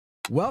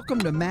Welcome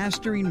to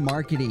Mastering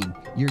Marketing,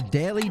 your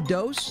daily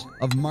dose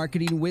of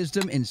marketing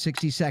wisdom in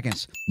 60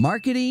 seconds.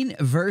 Marketing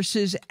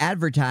versus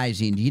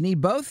advertising. Do you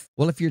need both?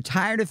 Well, if you're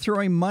tired of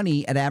throwing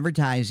money at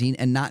advertising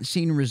and not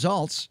seeing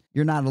results,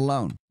 you're not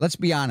alone. Let's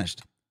be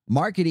honest.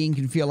 Marketing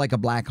can feel like a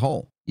black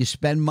hole. You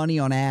spend money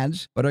on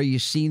ads, but are you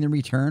seeing the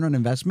return on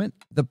investment?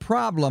 The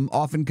problem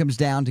often comes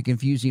down to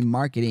confusing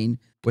marketing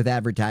with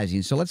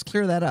advertising. So let's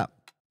clear that up.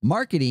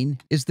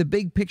 Marketing is the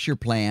big picture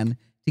plan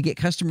to get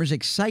customers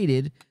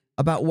excited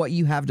about what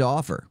you have to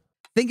offer.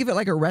 Think of it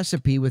like a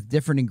recipe with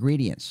different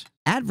ingredients.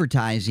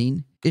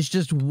 Advertising is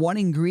just one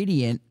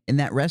ingredient in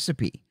that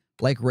recipe,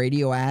 like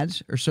radio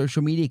ads or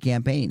social media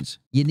campaigns.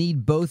 You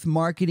need both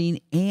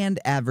marketing and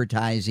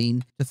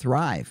advertising to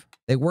thrive.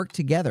 They work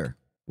together.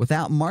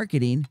 Without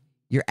marketing,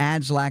 your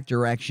ads lack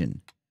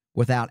direction.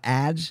 Without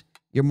ads,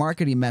 your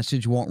marketing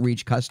message won't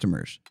reach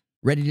customers.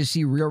 Ready to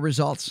see real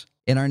results?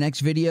 In our next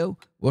video,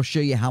 we'll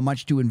show you how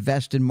much to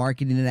invest in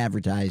marketing and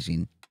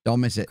advertising. Don't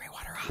miss it. Great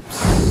water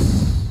hops.